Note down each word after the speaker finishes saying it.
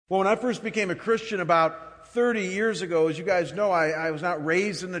Well, when I first became a Christian about 30 years ago, as you guys know, I was not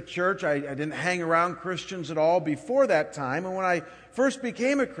raised in the church. I didn't hang around Christians at all before that time. And when I first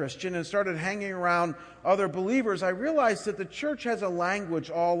became a Christian and started hanging around other believers, I realized that the church has a language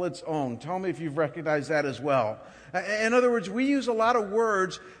all its own. Tell me if you've recognized that as well. In other words, we use a lot of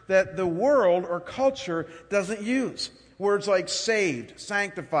words that the world or culture doesn't use. Words like saved,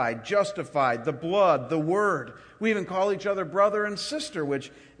 sanctified, justified, the blood, the word. We even call each other brother and sister,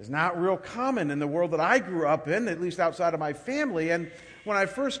 which is not real common in the world that I grew up in, at least outside of my family. And when I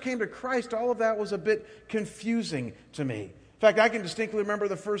first came to Christ, all of that was a bit confusing to me. In fact, I can distinctly remember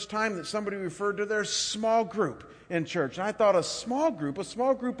the first time that somebody referred to their small group in church. And I thought, a small group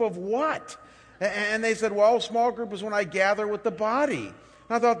of what? And they said, well, small group is when I gather with the body. And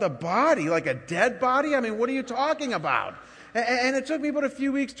I thought, the body? Like a dead body? I mean, what are you talking about? And it took me but a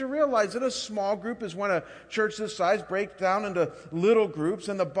few weeks to realize that a small group is when a church this size breaks down into little groups,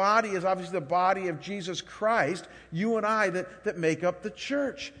 and the body is obviously the body of Jesus Christ, you and I, that make up the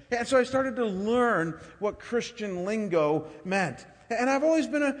church. And so I started to learn what Christian lingo meant. And I've always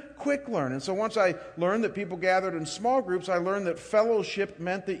been a quick learner. And so once I learned that people gathered in small groups, I learned that fellowship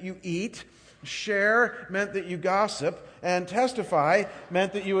meant that you eat, share meant that you gossip, and testify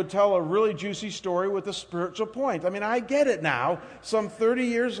meant that you would tell a really juicy story with a spiritual point. I mean, I get it now, some 30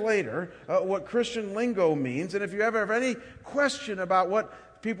 years later, what Christian lingo means. And if you ever have any question about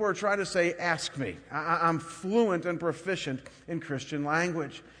what people are trying to say, ask me. I'm fluent and proficient in Christian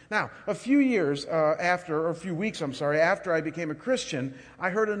language. Now, a few weeks after I became a Christian,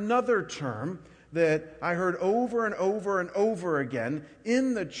 I heard another term that I heard over and over and over again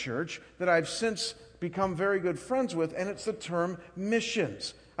in the church that I've since become very good friends with, and it's the term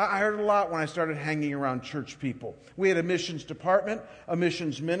missions. I heard it a lot when I started hanging around church people. We had a missions department, a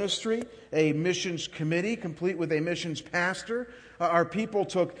missions ministry, a missions committee, complete with a missions pastor. Our people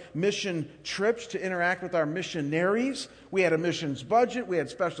took mission trips to interact with our missionaries. We had a missions budget. We had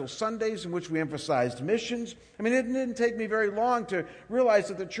special Sundays in which we emphasized missions. I mean, it didn't take me very long to realize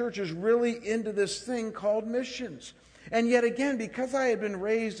that the church is really into this thing called missions. And yet again, because I had been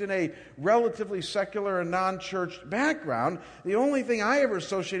raised in a relatively secular and non-church background, the only thing I ever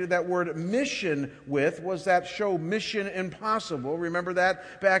associated that word mission with was that show Mission Impossible. Remember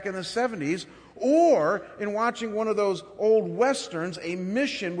that back in the 70s? Or in watching one of those old westerns, a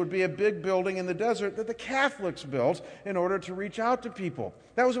mission would be a big building in the desert that the Catholics built in order to reach out to people.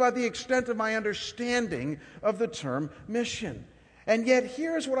 That was about the extent of my understanding of the term mission. And yet,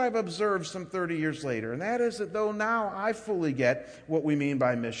 here's what I've observed some 30 years later, and that is that though now I fully get what we mean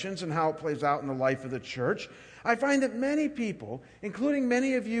by missions and how it plays out in the life of the church, I find that many people, including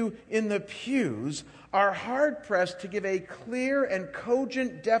many of you in the pews, are hard-pressed to give a clear and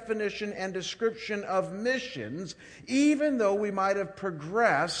cogent definition and description of missions, even though we might have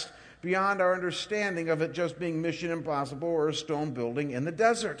progressed beyond our understanding of it just being Mission Impossible or a stone building in the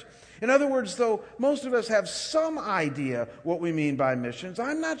desert. In other words, though most of us have some idea what we mean by missions,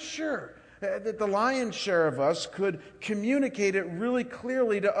 I'm not sure that the lion's share of us could communicate it really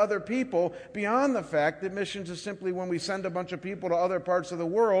clearly to other people beyond the fact that missions is simply when we send a bunch of people to other parts of the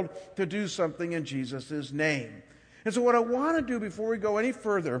world to do something in Jesus' name. And so what I want to do before we go any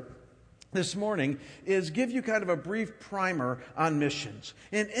further this morning is give you kind of a brief primer on missions.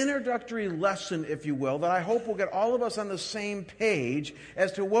 An introductory lesson, if you will, that I hope will get all of us on the same page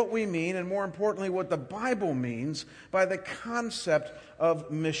as to what we mean, and more importantly, what the Bible means by the concept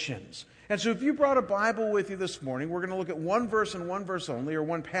of missions. And so if you brought a Bible with you this morning, we're going to look at one verse and one verse only, or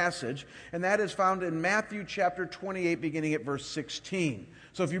one passage, and that is found in Matthew chapter 28, beginning at verse 16.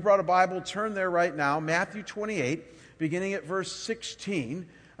 So if you brought a Bible, turn there right now, Matthew 28, beginning at verse 16.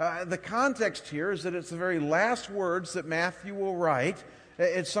 The context here is that it's the very last words that Matthew will write.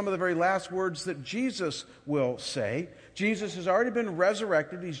 It's some of the very last words that Jesus will say. Jesus has already been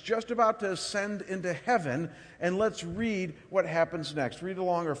resurrected. He's just about to ascend into heaven. And let's read what happens next. Read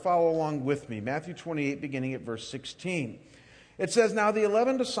along or follow along with me. Matthew 28, beginning at verse 16. It says, "Now the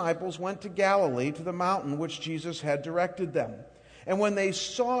 11 disciples went to Galilee, to the mountain which Jesus had directed them. And when they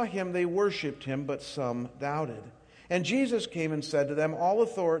saw him, they worshipped him, but some doubted. And Jesus came and said to them, 'All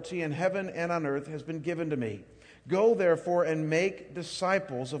authority in heaven and on earth has been given to me. Go therefore and make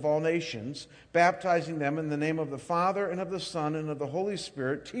disciples of all nations, baptizing them in the name of the Father and of the Son and of the Holy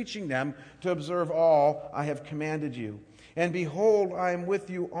Spirit, teaching them to observe all I have commanded you. And behold, I am with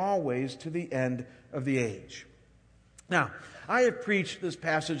you always to the end of the age.'" Now, I have preached this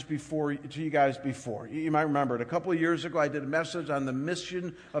passage to you guys before. You might remember it. A couple of years ago, I did a message on the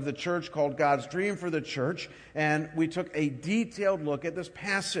mission of the church called God's Dream for the Church, and we took a detailed look at this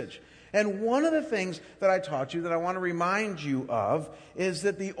passage. And one of the things that I taught you that I want to remind you of is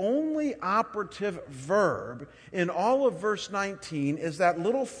that the only operative verb in all of verse 19 is that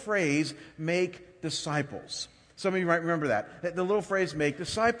little phrase, make disciples. Some of you might remember that. The little phrase, make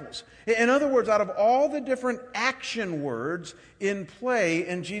disciples. In other words, out of all the different action words in play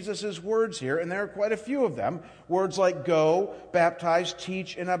in Jesus' words here, and there are quite a few of them, words like go, baptize,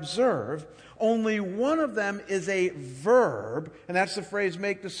 teach, and observe, only one of them is a verb, and that's the phrase,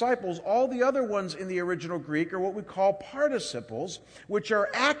 make disciples. All the other ones in the original Greek are what we call participles, which are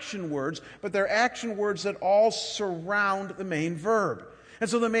action words, but they're action words that all surround the main verb. And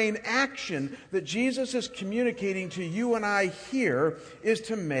so the main action that Jesus is communicating to you and I here is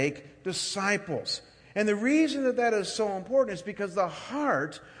to make disciples. And the reason that that is so important is because the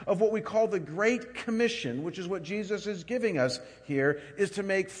heart of what we call the Great Commission, which is what Jesus is giving us here, is to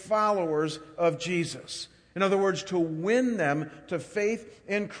make followers of Jesus. In other words, to win them to faith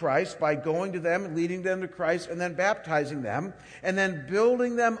in Christ by going to them, leading them to Christ, and then baptizing them, and then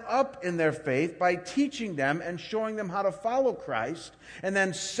building them up in their faith by teaching them and showing them how to follow Christ, and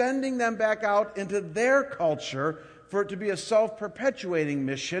then sending them back out into their culture for it to be a self-perpetuating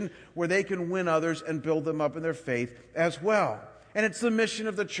mission where they can win others and build them up in their faith as well. And it's the mission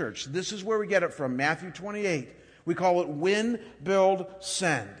of the church. This is where we get it from, Matthew 28. We call it win, build,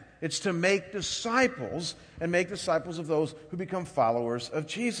 send. It's to make disciples and make disciples of those who become followers of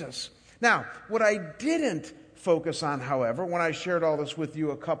Jesus. Now, what I didn't focus on, however, when I shared all this with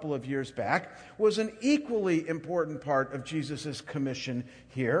you a couple of years back, was an equally important part of Jesus' commission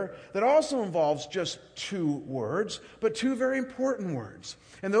here that also involves just two words, but two very important words.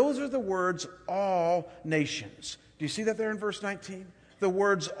 And those are the words all nations. Do you see that there in verse 19? The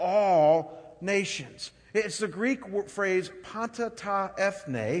words all nations. It's the Greek phrase panta ta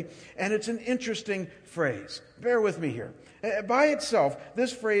ethne, and it's an interesting phrase. Bear with me here. By itself,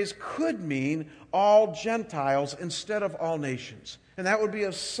 this phrase could mean all Gentiles instead of all nations. And that would be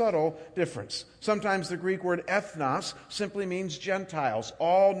a subtle difference. Sometimes the Greek word ethnos simply means Gentiles,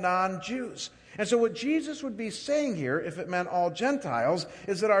 all non-Jews. And so what Jesus would be saying here, if it meant all Gentiles,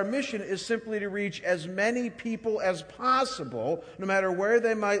 is that our mission is simply to reach as many people as possible, no matter where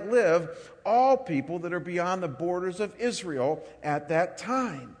they might live, all people that are beyond the borders of Israel at that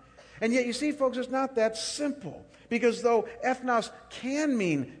time. And yet, you see, folks, it's not that simple. Because though ethnos can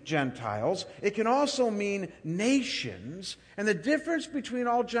mean Gentiles, it can also mean nations. And the difference between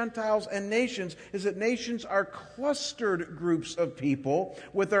all Gentiles and nations is that nations are clustered groups of people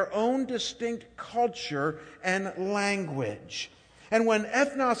with their own distinct culture and language. And when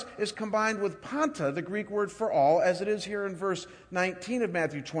ethnos is combined with panta, the Greek word for all, as it is here in verse 19 of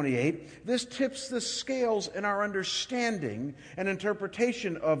Matthew 28, this tips the scales in our understanding and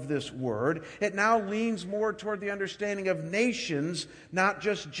interpretation of this word. It now leans more toward the understanding of nations, not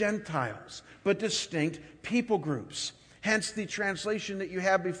just Gentiles, but distinct people groups. Hence the translation that you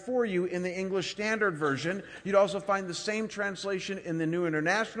have before you in the English Standard Version. You'd also find the same translation in the New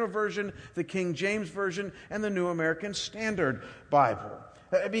International Version, the King James Version, and the New American Standard Bible.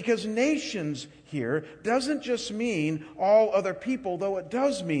 Because nations here doesn't just mean all other people, though it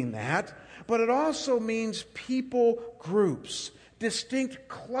does mean that, but it also means people groups. Distinct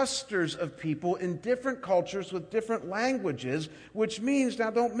clusters of people in different cultures with different languages, which means, now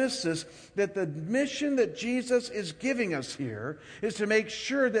don't miss this, that the mission that Jesus is giving us here is to make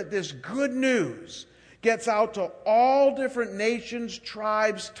sure that this good news gets out to all different nations,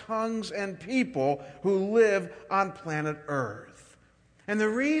 tribes, tongues, and people who live on planet Earth. And the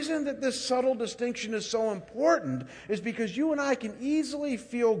reason that this subtle distinction is so important is because you and I can easily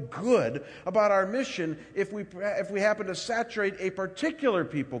feel good about our mission if we happen to saturate a particular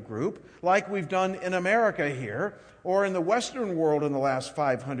people group, like we've done in America here, or in the Western world in the last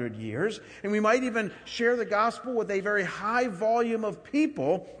 500 years. And we might even share the gospel with a very high volume of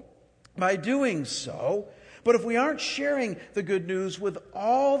people by doing so. But if we aren't sharing the good news with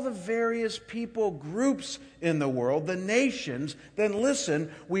all the various people groups in the world, the nations, then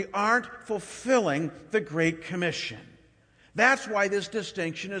listen, we aren't fulfilling the Great Commission. That's why this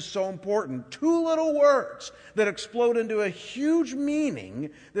distinction is so important. Two little words that explode into a huge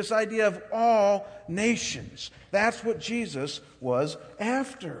meaning, this idea of all nations. That's what Jesus was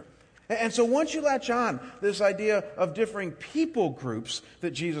after. And so once you latch on this idea of differing people groups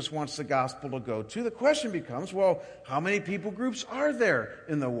that Jesus wants the gospel to go to, the question becomes, well, how many people groups are there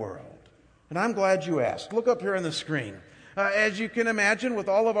in the world? And I'm glad you asked. Look up here on the screen. As you can imagine, with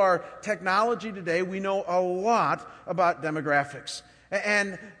all of our technology today, we know a lot about demographics.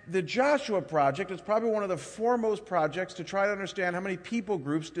 And the Joshua Project is probably one of the foremost projects to try to understand how many people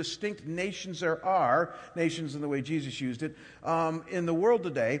groups, distinct nations there are, nations in the way Jesus used it, in the world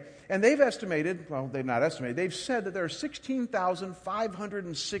today. And they've estimated, well, they've not estimated, they've said that there are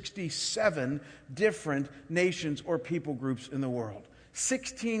 16,567 different nations or people groups in the world.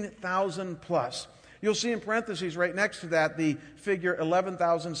 16,000 plus. You'll see in parentheses right next to that the figure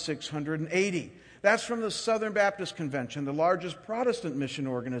 11,680. That's from the Southern Baptist Convention, the largest Protestant mission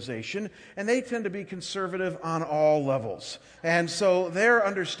organization, and they tend to be conservative on all levels. And so their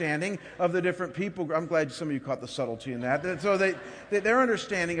understanding of the different people, I'm glad some of you caught the subtlety in that. So their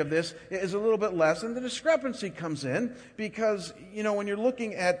understanding of this is a little bit less, and the discrepancy comes in because, when you're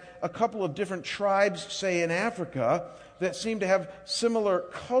looking at a couple of different tribes, say in Africa, that seem to have similar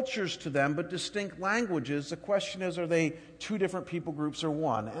cultures to them but distinct languages, the question is, are they two different people groups or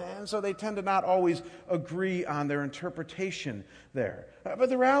one? And so they tend to not always agree on their interpretation there. But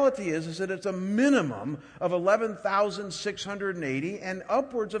the reality is that it's a minimum of 11,680 and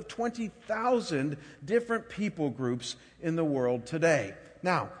upwards of 20,000 different people groups in the world today.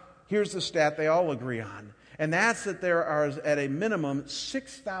 Now, here's the stat they all agree on. And that's that there are, at a minimum,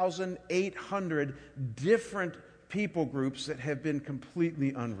 6,800 different people groups that have been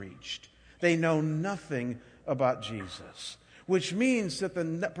completely unreached. They know nothing about Jesus, which means that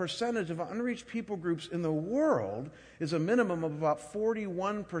the percentage of unreached people groups in the world is a minimum of about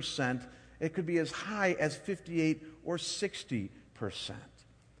 41%. It could be as high as 58 or 60%.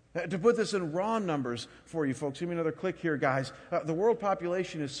 To put this in raw numbers for you folks, give me another click here, guys. The world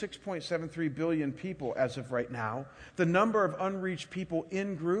population is 6.73 billion people as of right now. The number of unreached people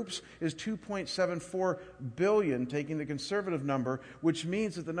in groups is 2.74 billion, taking the conservative number, which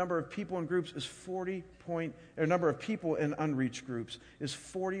means that the number of people in groups is number of people in unreached groups is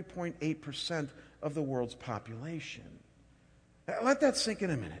 40.8% of the world's population. Let that sink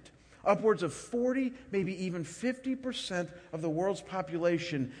in a minute. Upwards of 40, maybe even 50% of the world's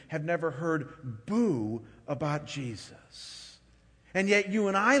population have never heard boo about Jesus. And yet you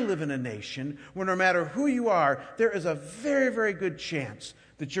and I live in a nation where no matter who you are, there is a very, very good chance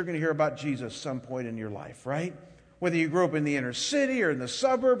that you're going to hear about Jesus some point in your life, right? Whether you grew up in the inner city or in the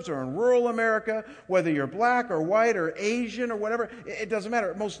suburbs or in rural America, whether you're black or white or Asian or whatever, it doesn't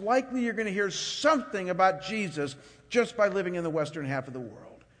matter. Most likely you're going to hear something about Jesus just by living in the western half of the world.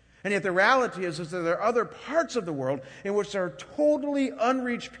 And yet the reality is that there are other parts of the world in which there are totally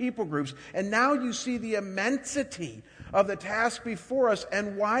unreached people groups. And now you see the immensity of the task before us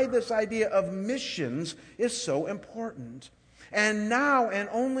and why this idea of missions is so important. And now, and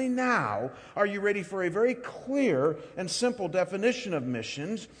only now, are you ready for a very clear and simple definition of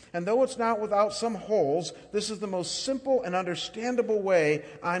missions. And though it's not without some holes, this is the most simple and understandable way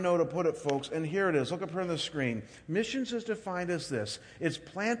I know to put it, folks. And here it is. Look up here on the screen. Missions is defined as this. It's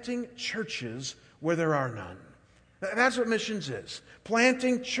planting churches where there are none. That's what missions is.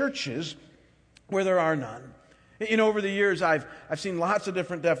 Planting churches where there are none. Over the years, I've seen lots of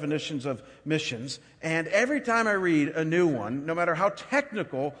different definitions of missions, and every time I read a new one, no matter how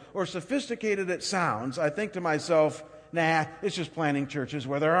technical or sophisticated it sounds, I think to myself, nah, it's just planting churches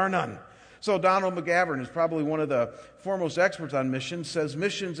where there are none. So Donald McGavran is probably one of the foremost experts on missions, says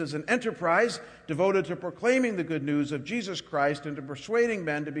missions is an enterprise devoted to proclaiming the good news of Jesus Christ and to persuading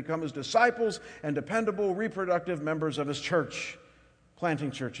men to become his disciples and dependable, reproductive members of his church.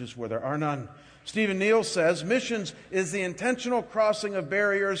 Planting churches where there are none. Stephen Neal says, missions is the intentional crossing of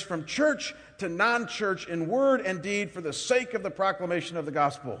barriers from church to non-church in word and deed for the sake of the proclamation of the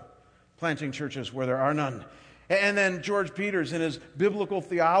gospel. Planting churches where there are none. And then George Peters, in his biblical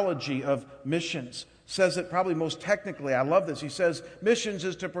theology of missions, says it probably most technically. I love this. He says, missions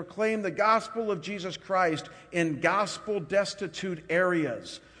is to proclaim the gospel of Jesus Christ in gospel-destitute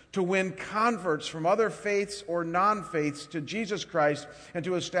areas, to win converts from other faiths or non-faiths to Jesus Christ, and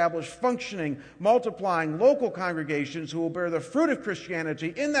to establish functioning, multiplying local congregations who will bear the fruit of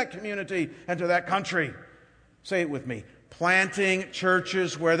Christianity in that community and to that country. Say it with me. Planting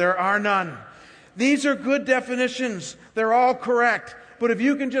churches where there are none. These are good definitions. They're all correct. But if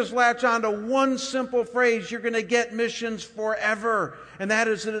you can just latch on to one simple phrase, you're going to get missions forever. And that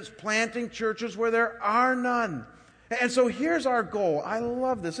is that it's planting churches where there are none. And so here's our goal. I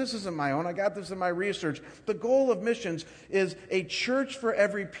love this. This isn't my own. I got this in my research. The goal of missions is a church for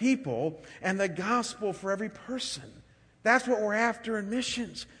every people and the gospel for every person. That's what we're after in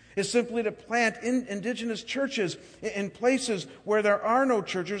missions, is simply to plant indigenous churches in places where there are no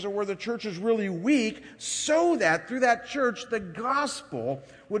churches or where the church is really weak, so that through that church the gospel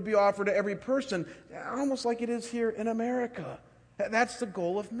would be offered to every person, almost like it is here in America. That's the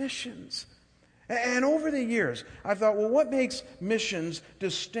goal of missions. And over the years, I thought, well, what makes missions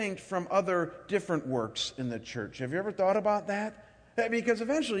distinct from other different works in the church? Have you ever thought about that? Because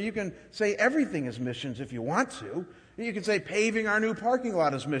eventually you can say everything is missions if you want to. You can say paving our new parking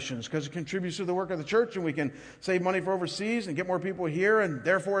lot is missions because it contributes to the work of the church, and we can save money for overseas and get more people here, and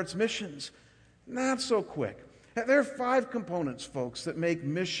therefore it's missions. Not so quick. There are 5 components, folks, that make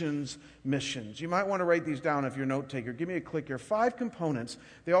missions missions. You might want to write these down if you're a note taker. Give me a click here. 5 components.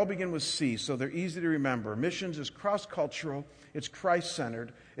 They all begin with C, so they're easy to remember. Missions is cross-cultural, it's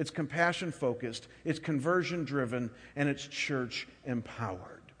Christ-centered, it's compassion-focused, it's conversion-driven, and it's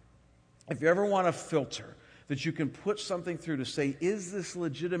church-empowered. If you ever want a filter that you can put something through to say, is this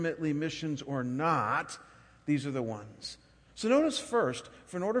legitimately missions or not, these are the ones. So notice first,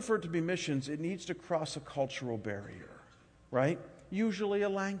 in order for it to be missions, it needs to cross a cultural barrier, right? Usually a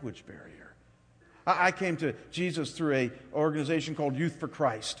language barrier. I came to Jesus through an organization called Youth for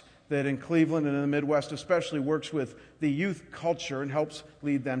Christ that in Cleveland and in the Midwest especially works with the youth culture and helps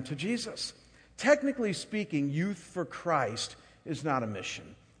lead them to Jesus. Technically speaking, Youth for Christ is not a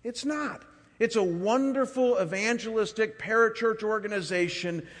mission. It's not. It's a wonderful evangelistic parachurch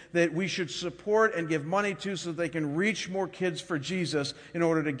organization that we should support and give money to so that they can reach more kids for Jesus in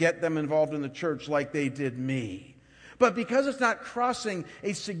order to get them involved in the church like they did me. But because it's not crossing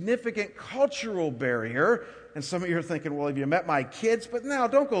a significant cultural barrier, and some of you are thinking, well, have you met my kids? But no,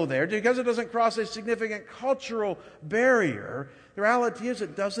 don't go there. Because it doesn't cross a significant cultural barrier, the reality is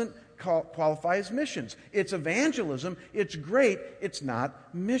it doesn't qualify as missions. It's evangelism. It's great. It's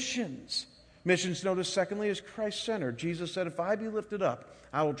not missions. Missions, notice, secondly, is Christ-centered. Jesus said, if I be lifted up,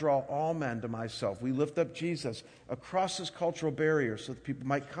 I will draw all men to myself. We lift up Jesus across this cultural barrier so that people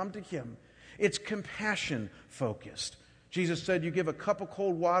might come to him. It's compassion-focused. Jesus said, you give a cup of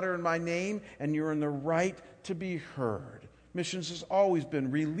cold water in my name, and you're in the right to be heard. Missions has always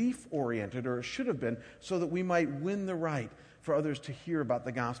been relief-oriented, or it should have been, so that we might win the right for others to hear about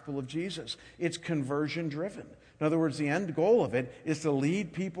the gospel of Jesus. It's conversion-driven. In other words, the end goal of it is to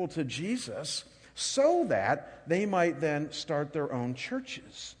lead people to Jesus so that they might then start their own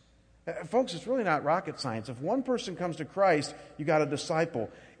churches. Folks, it's really not rocket science. If one person comes to Christ, you got a disciple.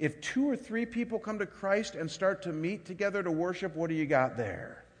 If 2 or 3 people come to Christ and start to meet together to worship, what do you got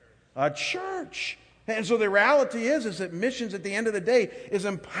there? A church. And so the reality is that missions at the end of the day is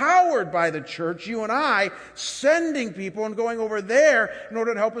empowered by the church, you and I, sending people and going over there in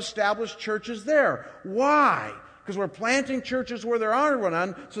order to help establish churches there. Why? Because we're planting churches where there are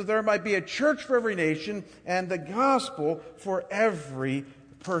none, so there might be a church for every nation and the gospel for every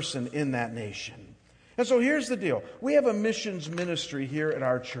person in that nation. And so here's the deal. We have a missions ministry here at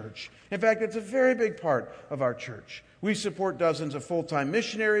our church. In fact, it's a very big part of our church. We support dozens of full-time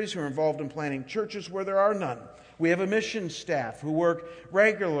missionaries who are involved in planting churches where there are none. We have a mission staff who work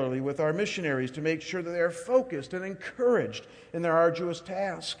regularly with our missionaries to make sure that they are focused and encouraged in their arduous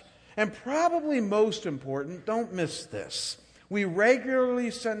task. And probably most important, don't miss this, we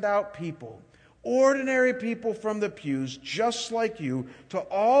regularly send out people, ordinary people from the pews, just like you, to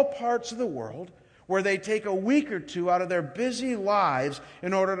all parts of the world where they take a week or 2 out of their busy lives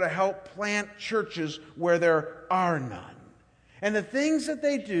in order to help plant churches where there are none. And the things that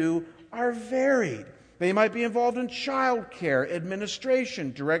they do are varied. They might be involved in child care,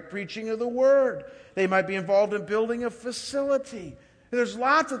 administration, direct preaching of the word. They might be involved in building a facility. There's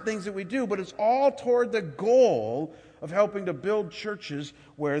lots of things that we do, but it's all toward the goal of helping to build churches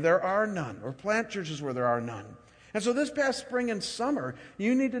where there are none, or plant churches where there are none. And so this past spring and summer,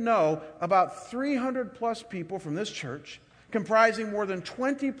 you need to know about 300 plus people from this church, comprising more than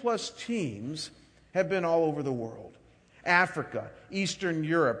 20 plus teams, have been all over the world. Africa, Eastern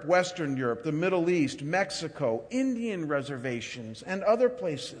Europe, Western Europe, the Middle East, Mexico, Indian reservations, and other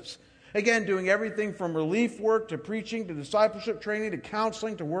places. Again, doing everything from relief work to preaching to discipleship training to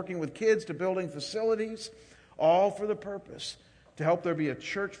counseling to working with kids to building facilities, all for the purpose to help there be a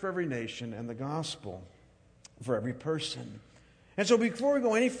church for every nation and the gospel for every person. And so before we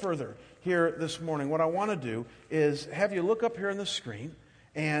go any further here this morning, what I want to do is have you look up here on the screen,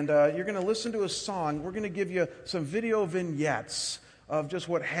 and you're going to listen to a song. We're going to give you some video vignettes of just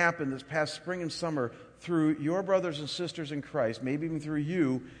what happened this past spring and summer through your brothers and sisters in Christ, maybe even through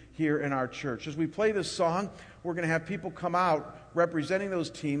you here in our church. As we play this song, we're going to have people come out representing those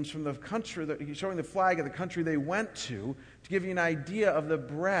teams from the country, showing the flag of the country they went to give you an idea of the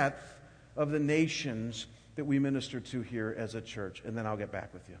breadth of the nations that we minister to here as a church. And then I'll get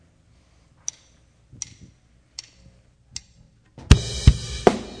back with you.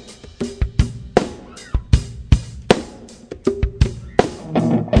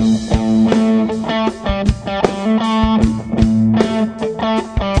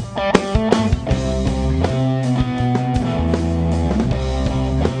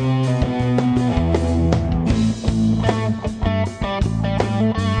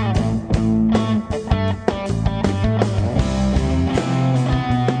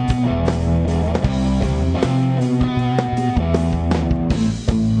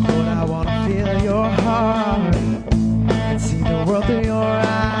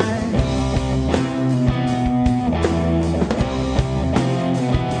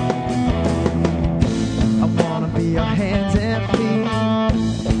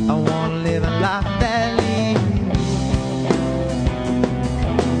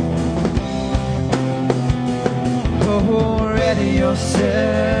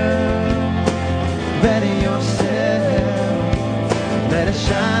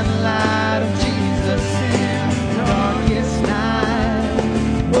 shine the light of Jesus in the darkest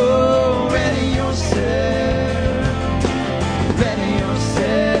night. Oh, ready yourself, ready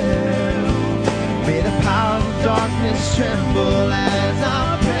yourself. May the power of darkness tremble as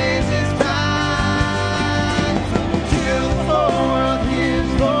our praises rise. Till the whole world hears,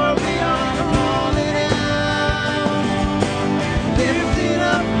 Lord, we are calling out, lifting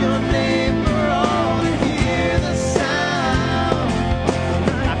up your name for all to hear the sound.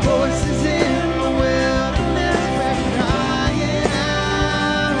 Our voices in the wilderness, we're crying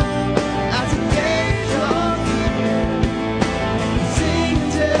out as the day draws near. Sing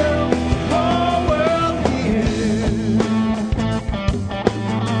till the whole world hears.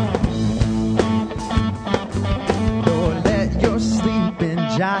 Lord, let your sleeping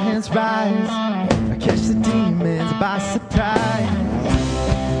giants rise, catch the demons by surprise.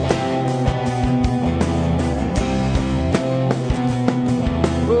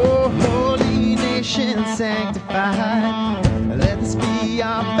 Oh, holy nation sanctified, let this be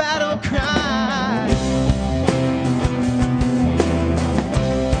our battle cry.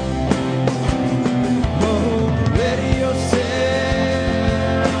 Oh, ready yourself,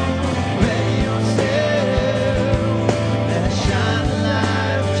 ready yourself. Let us shine the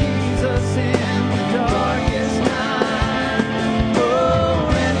light of Jesus in the darkest night. Oh,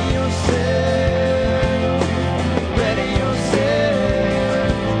 ready yourself, ready yourself.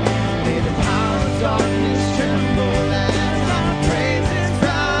 May the power of darkness tremble as our praises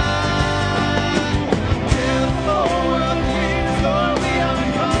rise. Till the whole world hears, Lord, we are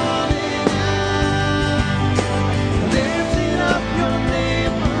calling out, lifting up your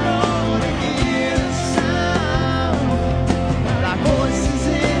name for all to hear the sound. Like voices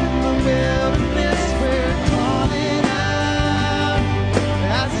in the wilderness, we're calling out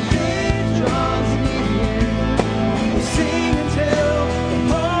as the day draws near. We'll sing until the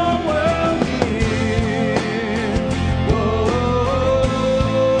whole world hears. Whoa,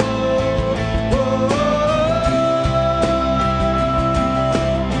 whoa.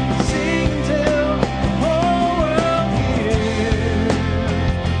 Sing until the whole world hears.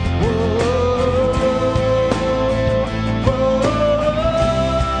 Whoa,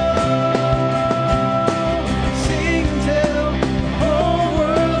 sing till the whole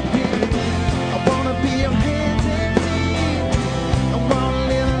world hears. I wanna be your hands and feet. I wanna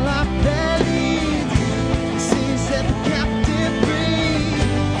live a life that leads. See, set the captive free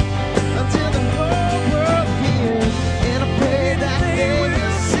until the whole world hears. And I pray that they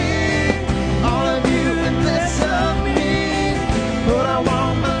will see all of you and less of me. But I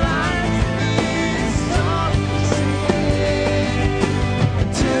want my life to be a song to sing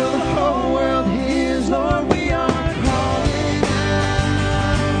until the whole world hears. Lord, we are calling out,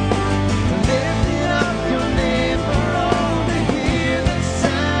 lifting up your name for all to hear the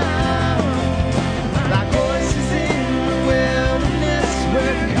sound. Like voices in the wilderness,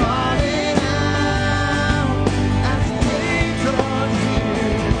 we're calling out as the day draws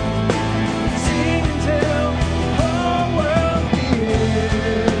near. Sing until the whole world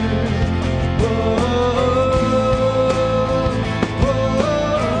hears. Whoa, whoa.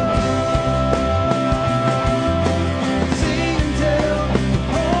 Sing until the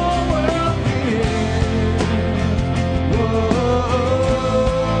whole world hears. Whoa,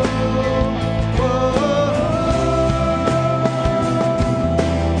 whoa.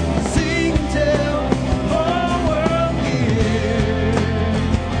 Sing until the whole world hears.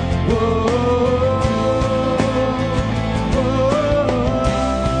 Whoa, whoa.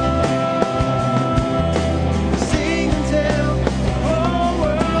 Sing until the whole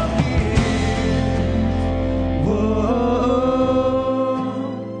world hears. Whoa,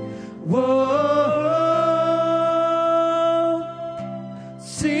 whoa.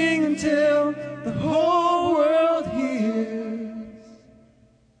 Sing until the whole world hears.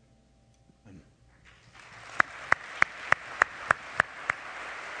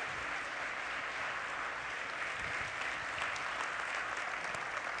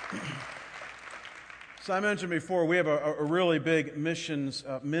 So I mentioned before, we have a really big missions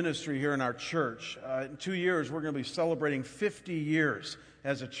ministry here in our church. In 2 years, we're going to be celebrating 50 years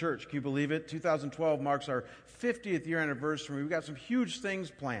as a church. Can you believe it? 2012 marks our 50th year anniversary. We've got some huge things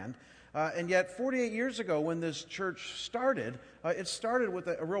planned. And yet, 48 years ago, when this church started, it started with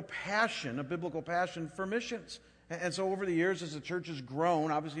a real passion, a biblical passion for missions. And so over the years, as the church has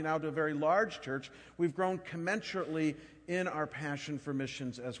grown, obviously now to a very large church, we've grown commensurately in our passion for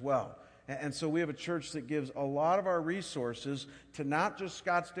missions as well. And so we have a church that gives a lot of our resources to not just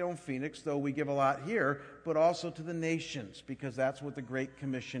Scottsdale and Phoenix, though we give a lot here, but also to the nations, because that's what the Great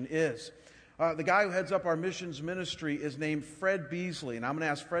Commission is. The guy who heads up our missions ministry is named Fred Beasley, and I'm going to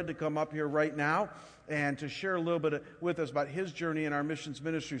ask Fred to come up here right now and to share a little bit with us about his journey in our missions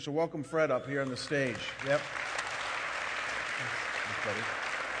ministry. So welcome Fred up here on the stage. Yep. Thanks, buddy.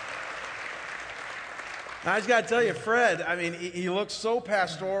 Now, I just got to tell you, Fred, I mean, he looks so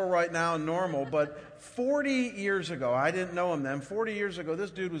pastoral right now and normal, but 40 years ago, I didn't know him then, 40 years ago,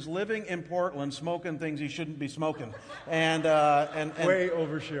 this dude was living in Portland smoking things he shouldn't be smoking. And way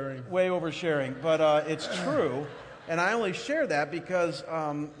oversharing. Way oversharing. But it's true. And I only share that because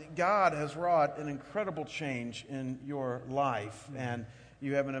God has wrought an incredible change in your life. And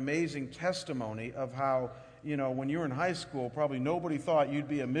you have an amazing testimony of how, you know, when you were in high school, probably nobody thought you'd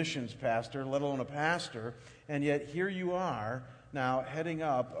be a missions pastor, let alone a pastor. And yet here you are now heading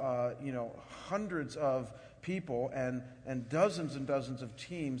up, hundreds of people and dozens and dozens of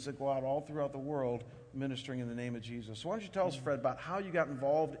teams that go out all throughout the world ministering in the name of Jesus. So why don't you tell us, Fred, about how you got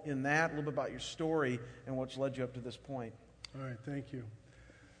involved in that, a little bit about your story and what's led you up to this point. All right, thank you.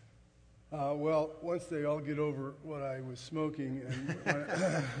 Well, once they all get over what I was smoking, and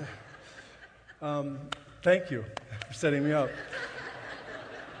thank you for setting me up.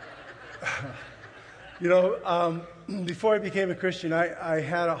 Before I became a Christian, I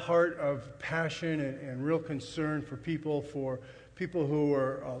had a heart of passion and real concern for people who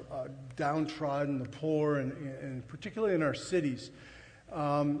were downtrodden, the poor, and particularly in our cities.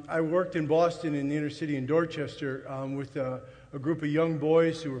 I worked in Boston in the inner city in Dorchester with a group of young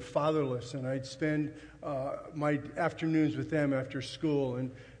boys who were fatherless, and I'd spend my afternoons with them after school.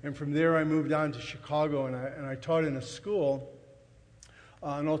 And from there I moved on to Chicago, and I taught in a school,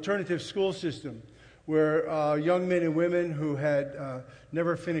 an alternative school system, where young men and women who had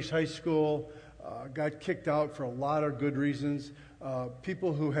never finished high school got kicked out for a lot of good reasons.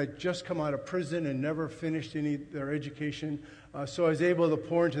 People who had just come out of prison and never finished their education. So I was able to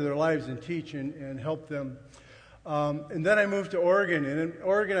pour into their lives and teach and help them. And then I moved to Oregon. And in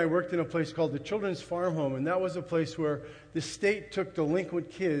Oregon, I worked in a place called the Children's Farm Home. And that was a place where the state took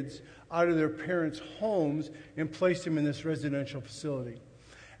delinquent kids out of their parents' homes and placed them in this residential facility.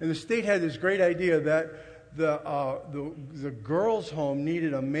 And the state had this great idea that the girls' home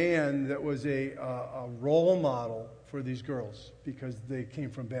needed a man that was a role model for these girls because they came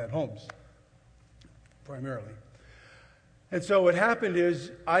from bad homes, primarily. And so what happened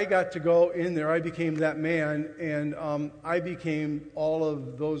is I got to go in there. I became that man, and I became all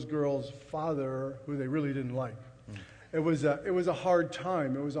of those girls' father, who they really didn't like. It was a hard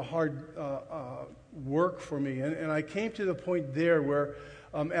time. It was a hard work for me, and I came to the point there where.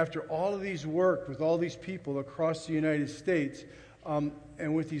 After all of these work with all these people across the United States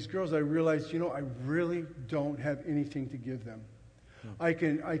and with these girls, I realized, I really don't have anything to give them. I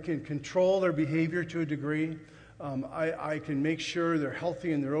can control their behavior to a degree. I can make sure they're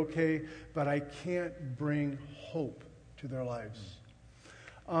healthy and they're okay, but I can't bring hope to their lives.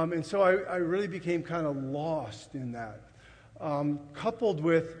 And so I really became kind of lost in that. Coupled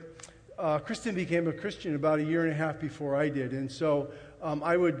with, Kristen became a Christian about a year and a half before I did, and so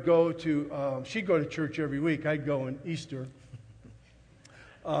I would go to, she'd go to church every week. I'd go on Easter.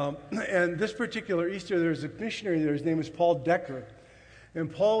 And this particular Easter, there was a missionary there. His name was Paul Decker.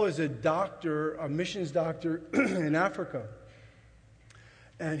 And Paul was a doctor, a missions doctor in Africa.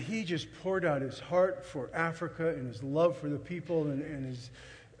 And he just poured out his heart for Africa and his love for the people and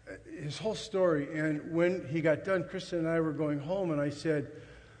his whole story. And when he got done, Kristen and I were going home, and I said,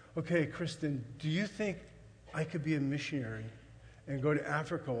 okay, Kristen, do you think I could be a missionary and go to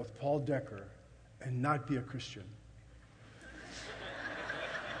Africa with Paul Decker and not be a Christian?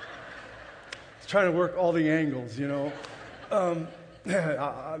 It's trying to work all the angles,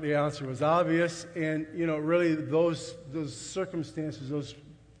 The answer was obvious, and, really those circumstances, those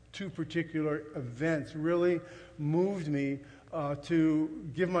two particular events really moved me to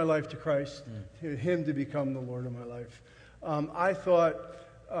give my life to Christ, to Him to become the Lord of my life. I thought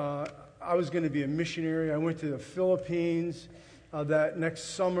I was going to be a missionary. I went to the Philippines that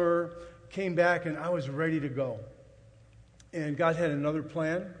next summer, came back, and I was ready to go. And God had another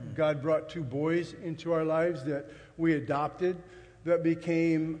plan. God brought two boys into our lives that we adopted that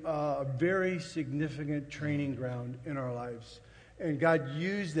became a very significant training ground in our lives. And God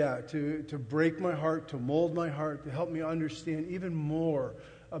used that to break my heart, to mold my heart, to help me understand even more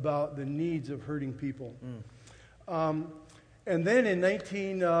about the needs of hurting people. And then in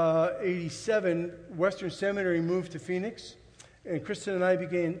 1987, Western Seminary moved to Phoenix, and Kristen and I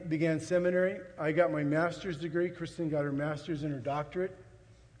began seminary. I got my master's degree. Kristen got her master's and her doctorate.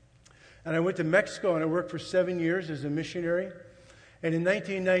 And I went to Mexico, and I worked for 7 years as a missionary. And in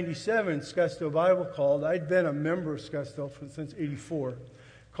 1997, Scottsdale Bible called. I'd been a member of Scottsdale since '84.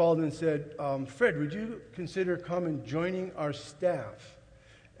 called and said, Fred, would you consider coming joining our staff?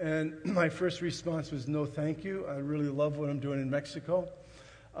 And my first response was, no, thank you. I really love what I'm doing in Mexico.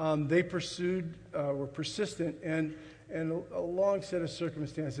 They were persistent, and a long set of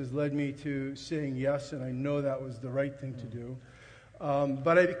circumstances led me to saying yes, and I know that was the right thing to do.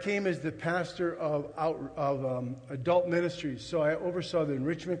 But I came as the pastor of adult ministries, so I oversaw the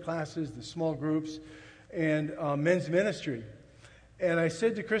enrichment classes, the small groups, and men's ministry. And I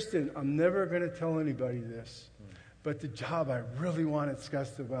said to Kristen, I'm never going to tell anybody this, but the job I really want at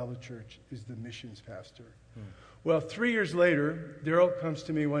Scottsdale Bible Church is the missions pastor. Well, 3 years later, Daryl comes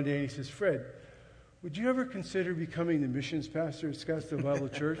to me one day and he says, Fred, would you ever consider becoming the missions pastor at Scottsdale Bible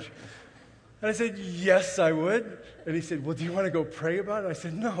Church? And I said, yes, I would. And he said, well, do you want to go pray about it? I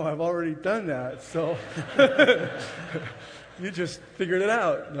said, no, I've already done that. So you just figured it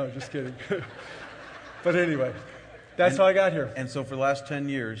out. No, just kidding. But anyway, that's how I got here. And so for the last 10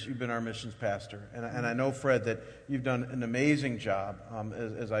 years, you've been our missions pastor. And I know, Fred, that you've done an amazing job.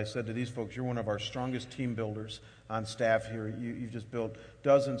 As I said to these folks, you're one of our strongest team builders on staff here. You've just built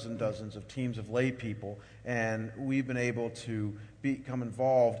dozens and dozens of teams of lay people. And we've been able to become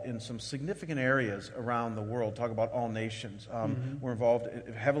involved in some significant areas around the world. Talk about all nations. We're involved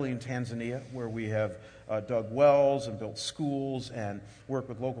heavily in Tanzania, where we have dug wells and built schools and work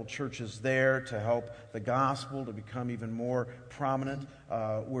with local churches there to help the gospel to become even more prominent.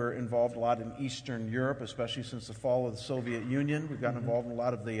 We're involved a lot in Eastern Europe, especially since the fall of the Soviet Union. We've gotten involved in a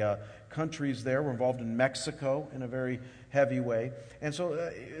lot of the countries there. We're involved in Mexico in a very heavy way. And so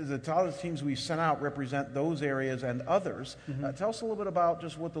the Talis teams we sent out represent those areas and others. Tell us a little bit about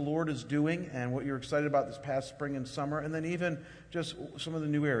just what the Lord is doing and what you're excited about this past spring and summer, and then even just some of the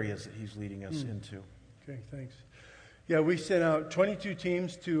new areas that He's leading us into. Okay, thanks. Yeah, we sent out 22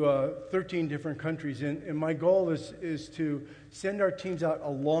 teams to 13 different countries, and my goal is to send our teams out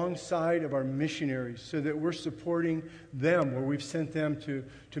alongside of our missionaries so that we're supporting them where we've sent them to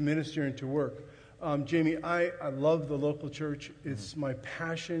minister and to work. Jamie, I love the local church. It's my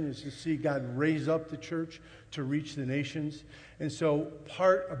passion is to see God raise up the church to reach the nations. And so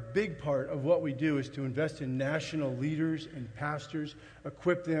a big part of what we do is to invest in national leaders and pastors,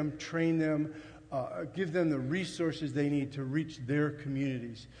 equip them, train them, give them the resources they need to reach their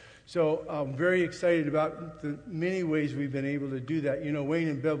communities. So I'm very excited about the many ways we've been able to do that. You know, Wayne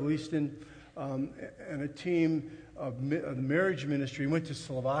and Bev Leaston and a team of the marriage ministry went to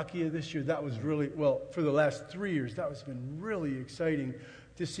Slovakia this year. That was really, for the last 3 years, that has been really exciting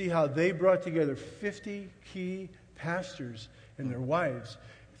to see how they brought together 50 key pastors and their wives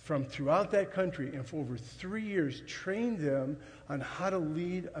from throughout that country, and for over 3 years trained them on how to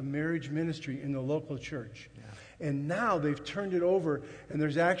lead a marriage ministry in the local church. Yeah. And now they've turned it over, and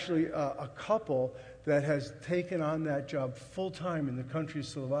there's actually a couple that has taken on that job full-time in the country of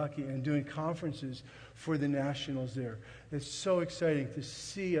Slovakia and doing conferences for the nationals there. It's so exciting to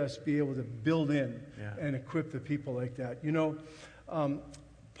see us be able to build in and equip the people like that. You know,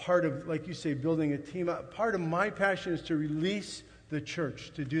 part of, like you say, building a team, part of my passion is to release the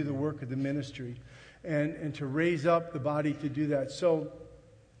church to do the work of the ministry and to raise up the body to do that. So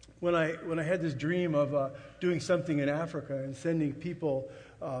when I had this dream of doing something in Africa and sending people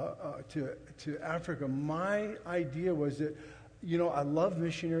to Africa, my idea was that, you know, I love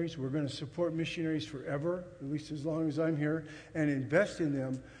missionaries. We're going to support missionaries forever, at least as long as I'm here, and invest in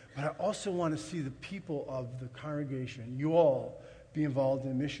them. But I also want to see the people of the congregation, you all, be involved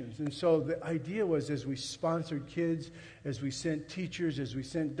in missions. And so the idea was, as we sponsored kids, as we sent teachers, as we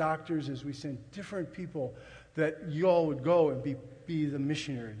sent doctors, as we sent different people, that you all would go and be the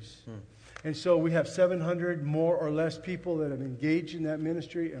missionaries. And so we have 700 more or less people that have engaged in that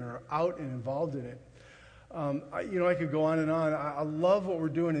ministry and are out and involved in it. I could go on and on. I love what we're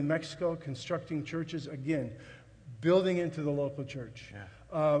doing in Mexico, constructing churches, again, building into the local church.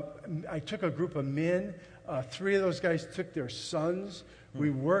 Yeah. I took a group of men. 3 of those guys took their sons. We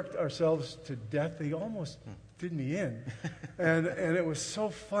worked ourselves to death. They almost did me in. and it was so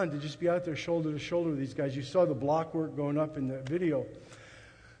fun to just be out there shoulder to shoulder with these guys. You saw the block work going up in the video.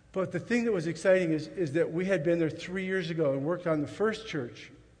 But the thing that was exciting is that we had been there 3 years ago and worked on the first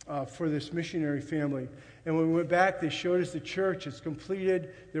church for this missionary family. And when we went back, they showed us the church. It's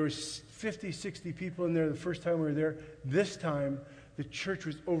completed. There was 50, 60 people in there the first time we were there. This time, the church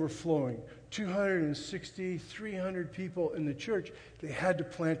was overflowing. 260, 300 people in the church. They had to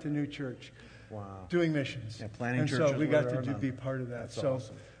plant a new church. Wow. Doing missions. Yeah, planting and churches. So we got to be part of that. That's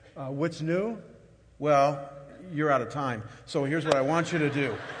awesome. What's new? Well, you're out of time. So here's what I want you to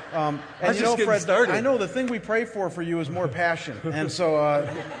do. And you know, Fred, I know the thing we pray for you is more passion. And so,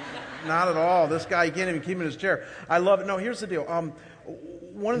 not at all. This guy, he can't even keep him in his chair. I love it. No, here's the deal.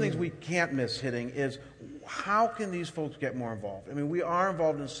 one of the things we can't miss hitting is how can these folks get more involved? I mean, we are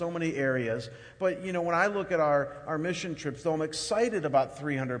involved in so many areas, but, when I look at our mission trips, though I'm excited about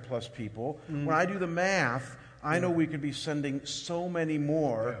 300 plus people, when I do the math, I know we could be sending so many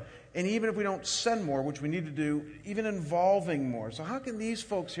more. Yeah. And even if we don't send more, which we need to do, even involving more. So how can these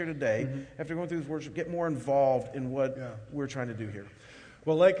folks here today, after going through this worship, get more involved in what we're trying to do here?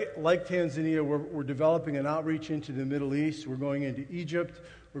 Well, like Tanzania, we're developing an outreach into the Middle East. We're going into Egypt.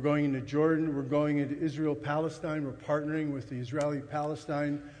 We're going into Jordan. We're going into Israel, Palestine. We're partnering with the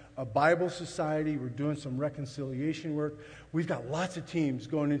Israeli-Palestine Bible Society. We're doing some reconciliation work. We've got lots of teams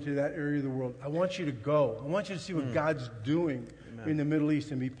going into that area of the world. I want you to go. I want you to see what God's doing in the Middle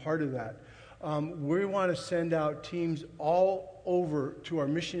East and be part of that. We want to send out teams all over to our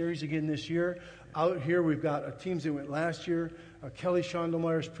missionaries again this year. Out here, we've got teams that went last year. Kelly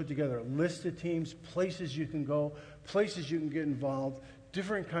Schondelmeyer's put together a list of teams, places you can go, places you can get involved,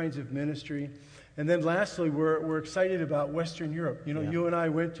 different kinds of ministry. And then lastly, we're excited about Western Europe. You and I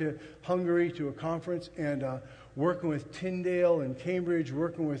went to Hungary to a conference and working with Tyndale and Cambridge,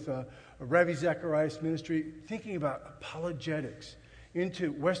 working with Ravi Zacharias ministry, thinking about apologetics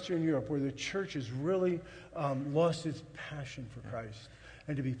into Western Europe where the church has really lost its passion for Christ.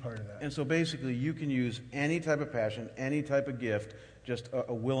 And to be part of that. And so basically, you can use any type of passion, any type of gift, just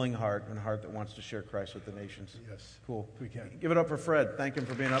a willing heart and a heart that wants to share Christ with the nations. Yes. Cool. We can. Give it up for Fred. Thank him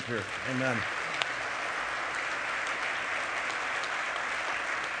for being up here. Amen.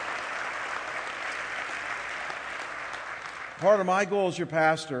 Part of my goal as your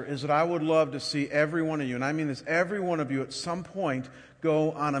pastor is that I would love to see every one of you, and I mean this, every one of you at some point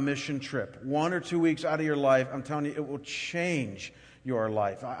go on a mission trip. 1 or 2 weeks out of your life, I'm telling you, it will change your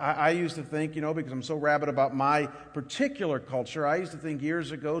life. I used to think, because I'm so rabid about my particular culture, I used to think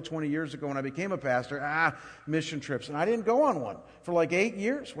years ago, 20 years ago when I became a pastor, mission trips. And I didn't go on one for like 8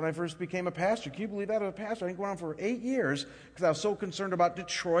 years when I first became a pastor. Can you believe that as a pastor? I didn't go on for 8 years because I was so concerned about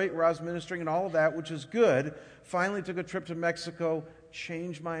Detroit where I was ministering and all of that, which is good. Finally took a trip to Mexico,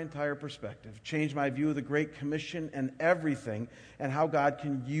 changed my entire perspective, changed my view of the Great Commission and everything and how God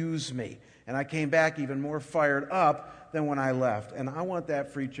can use me. And I came back even more fired up than when I left. And I want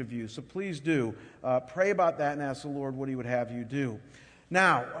that for each of you. So please do pray about that and ask the Lord what He would have you do.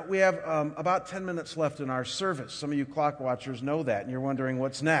 Now, we have about 10 minutes left in our service. Some of you clock watchers know that, and you're wondering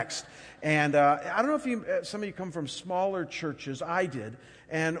what's next. And I don't know if some of you come from smaller churches. I did.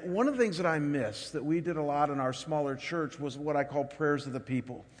 And one of the things that I missed that we did a lot in our smaller church was what I call prayers of the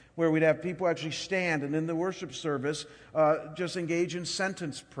people, where we'd have people actually stand and in the worship service just engage in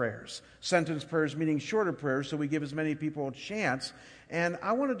sentence prayers. Sentence prayers meaning shorter prayers, so we give as many people a chance. And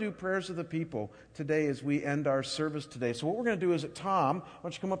I want to do prayers of the people today as we end our service today. So what we're going to do is that Tom, why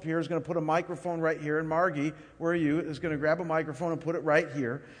don't you come up here, is going to put a microphone right here. And Margie, where are you, is going to grab a microphone and put it right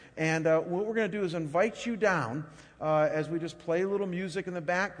here. And what we're going to do is invite you down as we just play a little music in the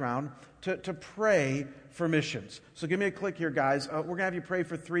background to pray for missions. So give me a click here, guys. We're going to have you pray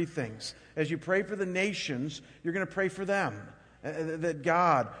for 3 things. As you pray for the nations, you're going to pray for them. That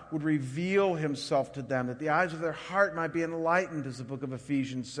God would reveal Himself to them, that the eyes of their heart might be enlightened, as the book of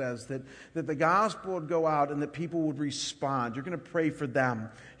Ephesians says, that the gospel would go out and that people would respond. You're going to pray for them.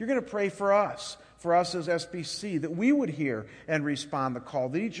 You're going to pray for us as SBC, that we would hear and respond the call,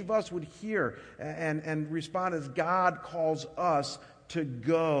 that each of us would hear and respond as God calls us to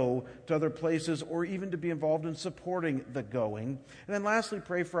go to other places or even to be involved in supporting the going. And then lastly,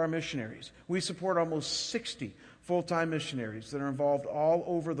 pray for our missionaries. We support almost 60 full-time missionaries that are involved all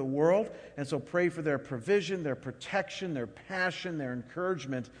over the world. And so pray for their provision, their protection, their passion, their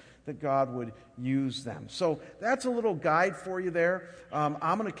encouragement, that God would use them. So that's a little guide for you there.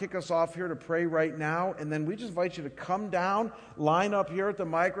 I'm going to kick us off here to pray right now, and then we just invite you to come down, line up here at the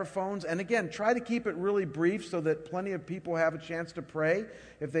microphones, and again, try to keep it really brief so that plenty of people have a chance to pray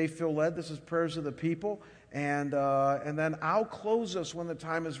if they feel led. This is prayers of the people. And then I'll close us when the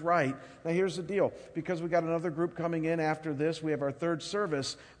time is right. Now, here's the deal. Because we got another group coming in after this, we have our third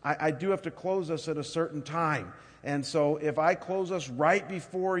service, I do have to close us at a certain time. And so if I close us right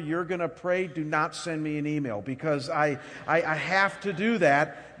before you're going to pray, do not send me an email because I have to do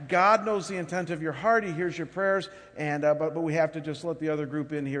that. God knows the intent of your heart. He hears your prayers. And but we have to just let the other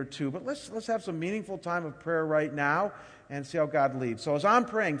group in here too. But let's have some meaningful time of prayer right now and see how God leads. So as I'm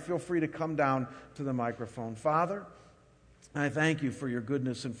praying, feel free to come down to the microphone. Father, I thank you for your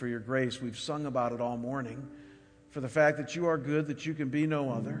goodness and for your grace. We've sung about it all morning. For the fact that you are good, that you can be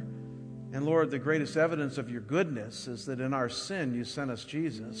no other. And Lord, the greatest evidence of your goodness is that in our sin you sent us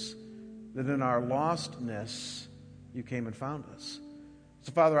Jesus, that in our lostness you came and found us.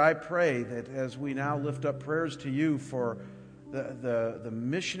 So Father, I pray that as we now lift up prayers to you for the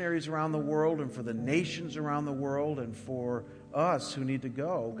missionaries around the world and for the nations around the world and for us who need to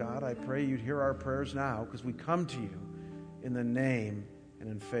go. God, I pray you'd hear our prayers now because we come to you in the name and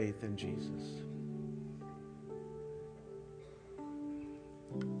in faith in Jesus.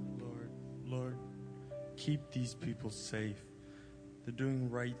 Lord, keep these people safe. They're doing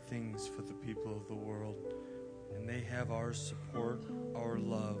right things for the people of the world, and they have our support, our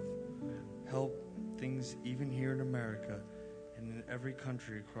love. Help things even here in America and in every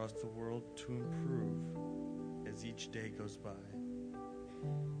country across the world to improve as each day goes by.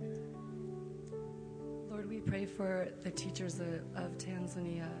 Lord, we pray for the teachers of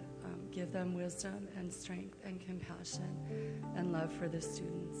Tanzania. Give them wisdom and strength and compassion and love for the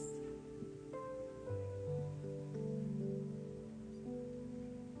students.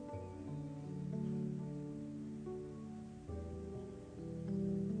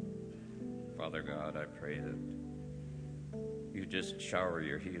 Father God, I pray that you just shower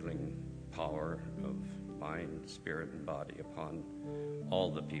your healing power of mind, spirit, and body upon all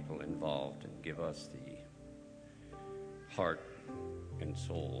the people involved and give us the heart and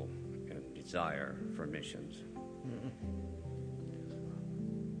soul and desire for missions.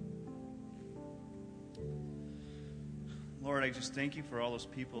 Lord, I just thank you for all those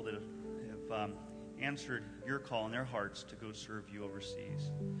people that have answered your call in their hearts to go serve you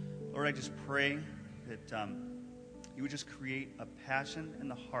overseas. Lord, I just pray that you would just create a passion in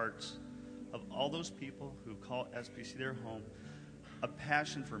the hearts of all those people who call SBC their home, a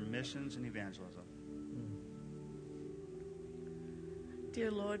passion for missions and evangelism.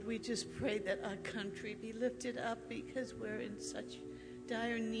 Dear Lord, we just pray that our country be lifted up because we're in such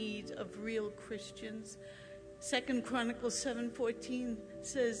dire need of real Christians. 2 Chronicles 7:14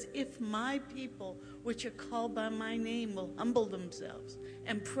 says, if my people, which are called by my name, will humble themselves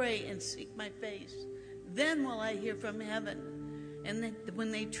and pray and seek my face, then will I hear from heaven. And then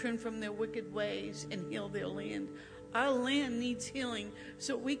when they turn from their wicked ways and heal their land. Our land needs healing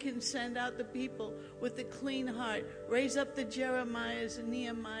so we can send out the people with a clean heart, raise up the Jeremiahs and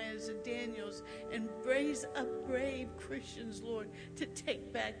Nehemiahs and Daniels, and raise up brave Christians, Lord, to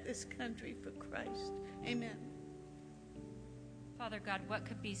take back this country for Christ. Amen. Father God, what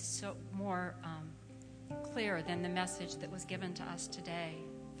could be so more clear than the message that was given to us today?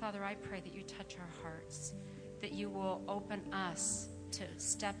 Father, I pray that you touch our hearts, that you will open us to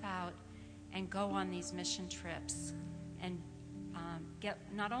step out and go on these mission trips and get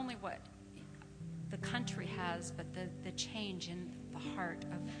not only what the country has, but the change in the heart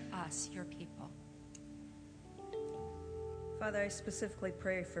of us, your people. Father, I specifically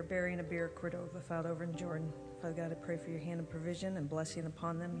pray for Barry and Abir Cordova, Father, over in Jordan. Father God, I pray for your hand of provision and blessing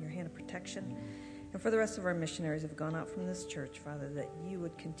upon them, your hand of protection. And for the rest of our missionaries who have gone out from this church, Father, that you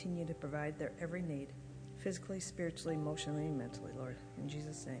would continue to provide their every need, physically, spiritually, emotionally, and mentally, Lord. In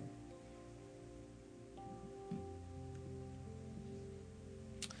Jesus' name.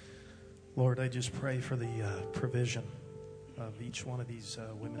 Lord, I just pray for the provision of each one of these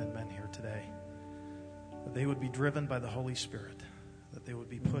women and men here today. That they would be driven by the Holy Spirit, that they would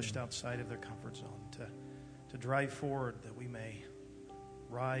be pushed outside of their comfort zone to drive forward, that we may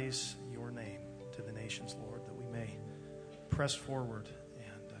rise your name to the nations, Lord, that we may press forward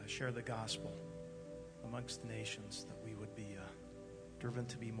and share the gospel amongst the nations, that we would be driven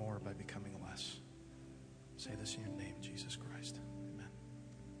to be more by becoming less. Say this in your name, Jesus Christ. Amen.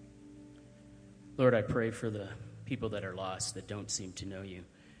 Lord, I pray for the people that are lost, that don't seem to know you.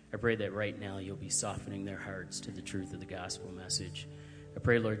 I pray that right now you'll be softening their hearts to the truth of the gospel message. I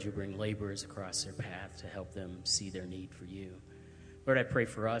pray, Lord, you bring laborers across their path to help them see their need for you. Lord, I pray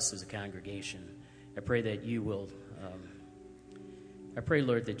for us as a congregation. I pray that you will,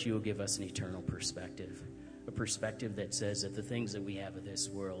 Lord, that you will give us an eternal perspective, a perspective that says that the things that we have of this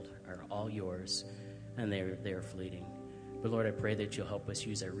world are all yours and they're fleeting. But Lord, I pray that you'll help us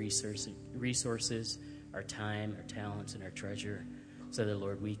use our resources, our time, our talents, and our treasure, so that,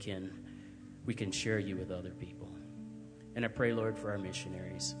 Lord, we can share you with other people. And I pray, Lord, for our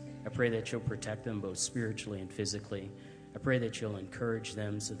missionaries. I pray that you'll protect them both spiritually and physically. I pray that you'll encourage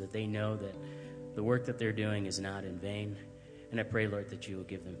them so that they know that the work that they're doing is not in vain. And I pray, Lord, that you will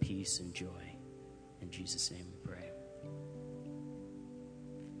give them peace and joy. In Jesus' name we pray.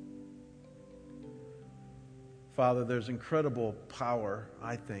 Father, there's incredible power,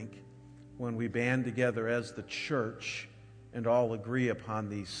 I think, when we band together as the church and all agree upon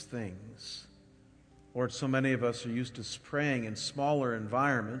these things. Lord, so many of us are used to praying in smaller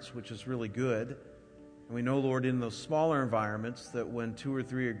environments, which is really good. And we know, Lord, in those smaller environments that when 2 or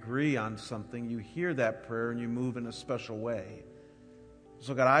 3 agree on something, you hear that prayer and you move in a special way.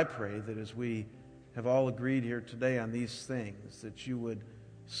 So, God, I pray that as we have all agreed here today on these things, that you would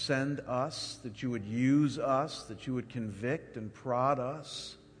send us, that you would use us, that you would convict and prod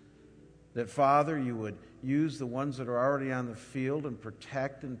us, that, Father, you would use the ones that are already on the field and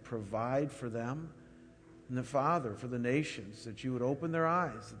protect and provide for them, and that, Father, for the nations, that you would open their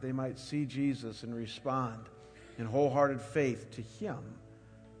eyes, that they might see Jesus and respond in wholehearted faith to Him.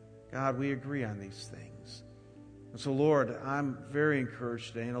 God, we agree on these things. And so, Lord, I'm very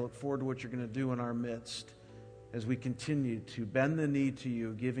encouraged today, and I look forward to what you're going to do in our midst as we continue to bend the knee to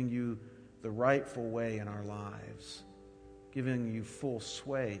you, giving you the rightful way in our lives, giving you full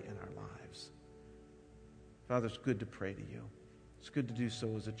sway in our lives. Father, it's good to pray to you. It's good to do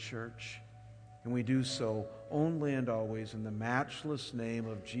so as a church. And we do so only and always in the matchless name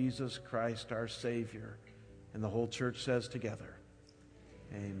of Jesus Christ, our Savior. And the whole church says together,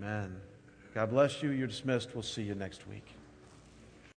 amen. God bless you. You're dismissed. We'll see you next week.